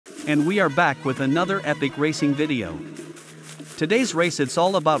and we are back with another epic racing video. Today's race, it's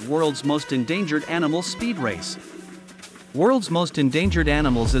all about World's Most Endangered Animals speed race. World's Most Endangered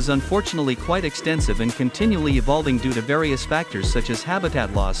Animals is unfortunately quite extensive and continually evolving due to various factors such as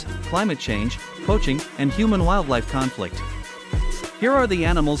habitat loss, climate change, poaching, and human-wildlife conflict. Here are the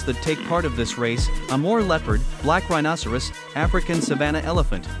animals that take part of this race: Amur leopard, black rhinoceros, African savanna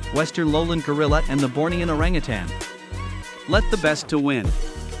elephant, western lowland gorilla, and the Bornean orangutan. Let the best to win.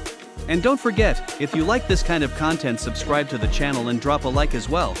 And don't forget, if you like this kind of content, subscribe to the channel and drop a like as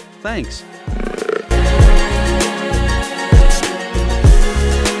well. Thanks.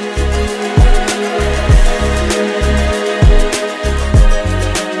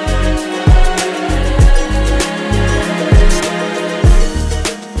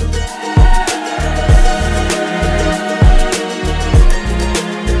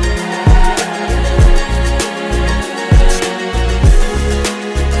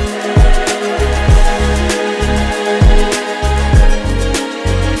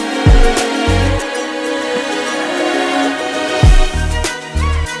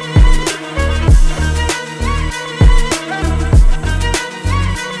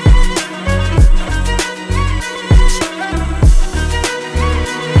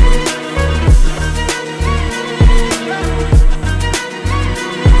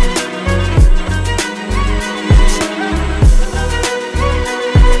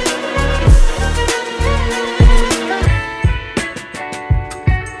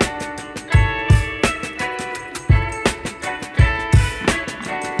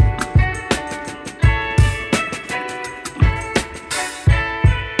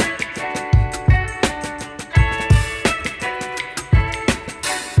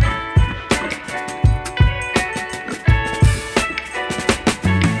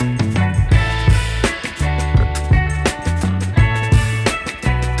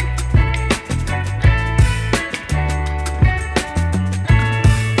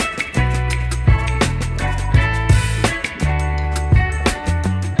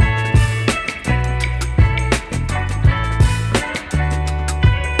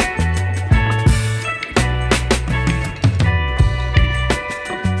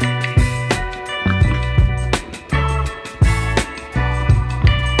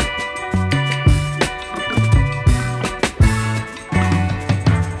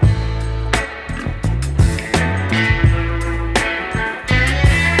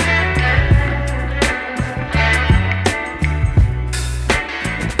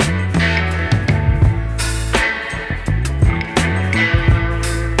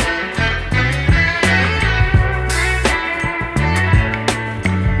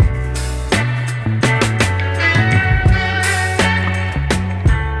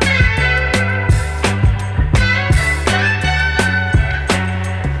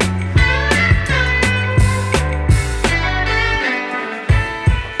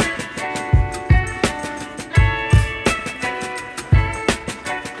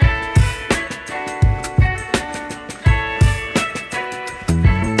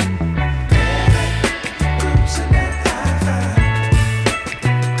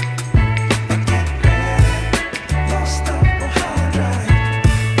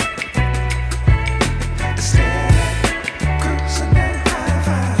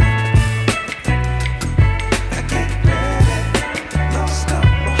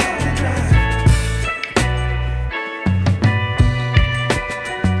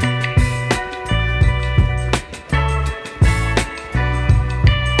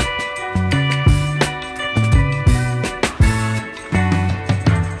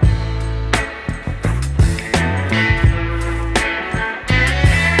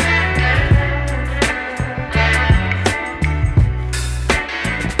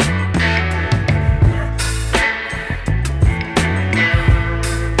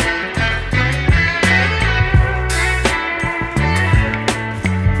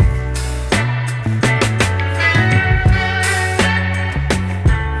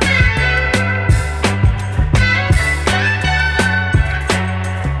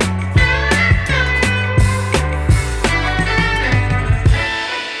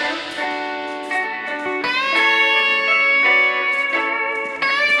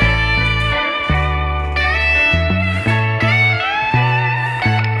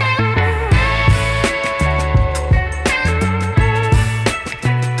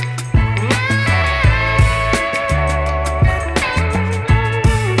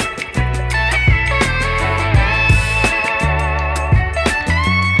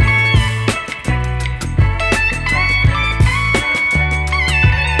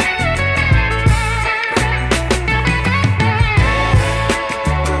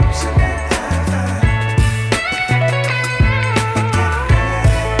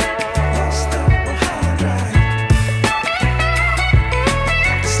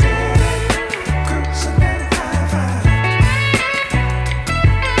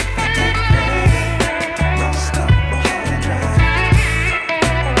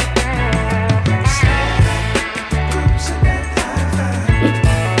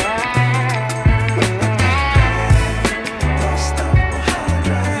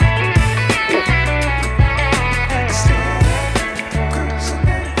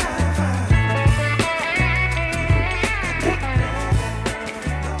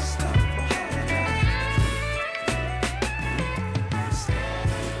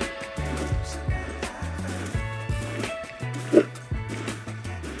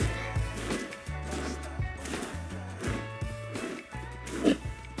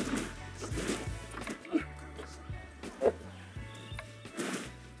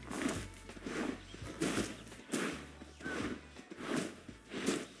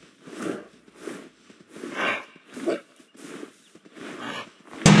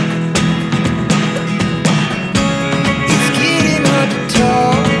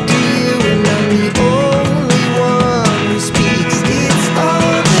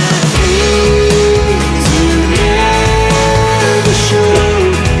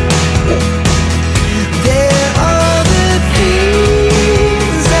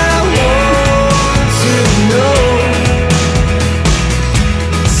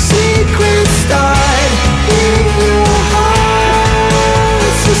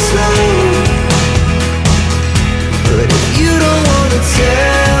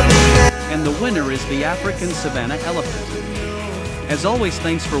 winner is the African savanna elephant. As always,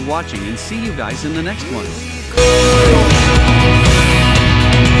 thanks for watching and see you guys in the next one.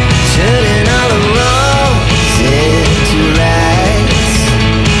 Turning all the roses into